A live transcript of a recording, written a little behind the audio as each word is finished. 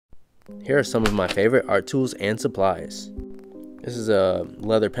Here are some of my favorite art tools and supplies. This is a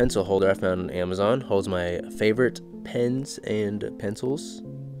leather pencil holder I found on Amazon. Holds my favorite pens and pencils.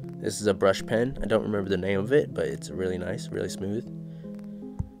 This is a brush pen. I don't remember the name of it, but it's really nice, really smooth.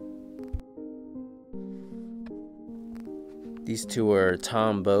 These two are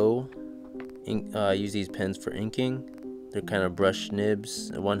Tombow. Use these pens for inking. They're kind of brush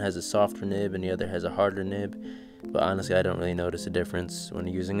nibs. One has a softer nib and the other has a harder nib. But honestly, I don't really notice a difference when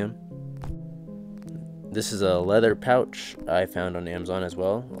using them. This is a leather pouch I found on Amazon as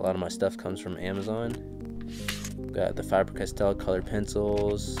well. A lot of my stuff comes from Amazon. Got the Faber-Castell colored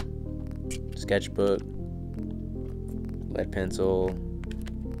pencils, sketchbook, lead pencil,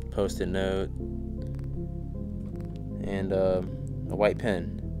 post-it note, and a white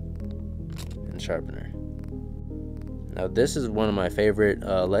pen and sharpener. Now this is one of my favorite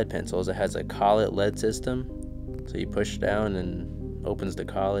lead pencils. It has a collet lead system, so you push down and opens the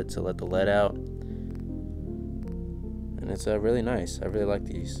collet to let the lead out, and it's really nice. I really like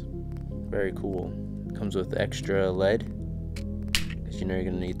these. Very cool. Comes with extra lead, because you know you're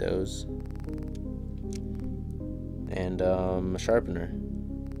gonna need those, and a sharpener.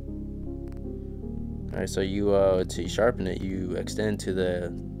 Alright, so to sharpen it, you extend to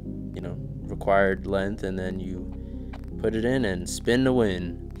the required length, and then you put it in and spin to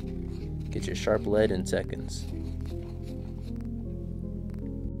win. Get your sharp lead in seconds.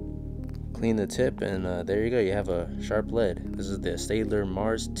 Clean the tip, and there you go, you have a sharp lead. This is the Staedtler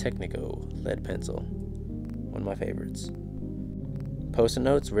Mars Technico lead pencil. One of my favorites. Post-it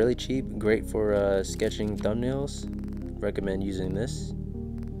notes, really cheap, great for sketching thumbnails. Recommend using this.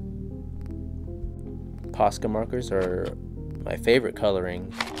 Posca markers are my favorite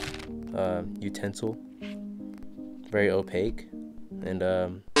coloring utensil. Very opaque, and yeah,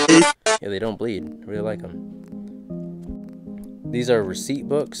 they don't bleed. I really like them. These are receipt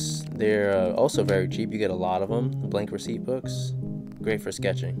books. They're also very cheap. You get a lot of them. Blank receipt books, great for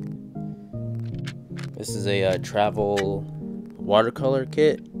sketching. This is a travel watercolor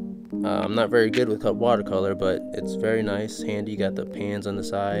kit. I'm not very good with watercolor, but it's very nice, handy. You got the pans on the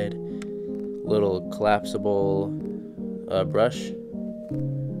side, little collapsible brush,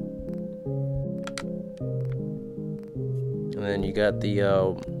 and then you got the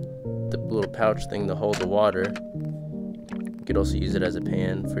little pouch thing to hold the water. You could also use it as a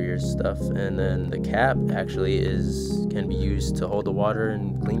pan for your stuff, and then the cap actually can be used to hold the water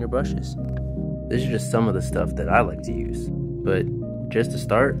and clean your brushes. This is just some of the stuff that I like to use, but just to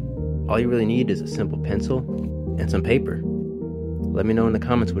start, all you really need is a simple pencil and some paper. Let me know in the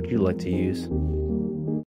comments what you like to use.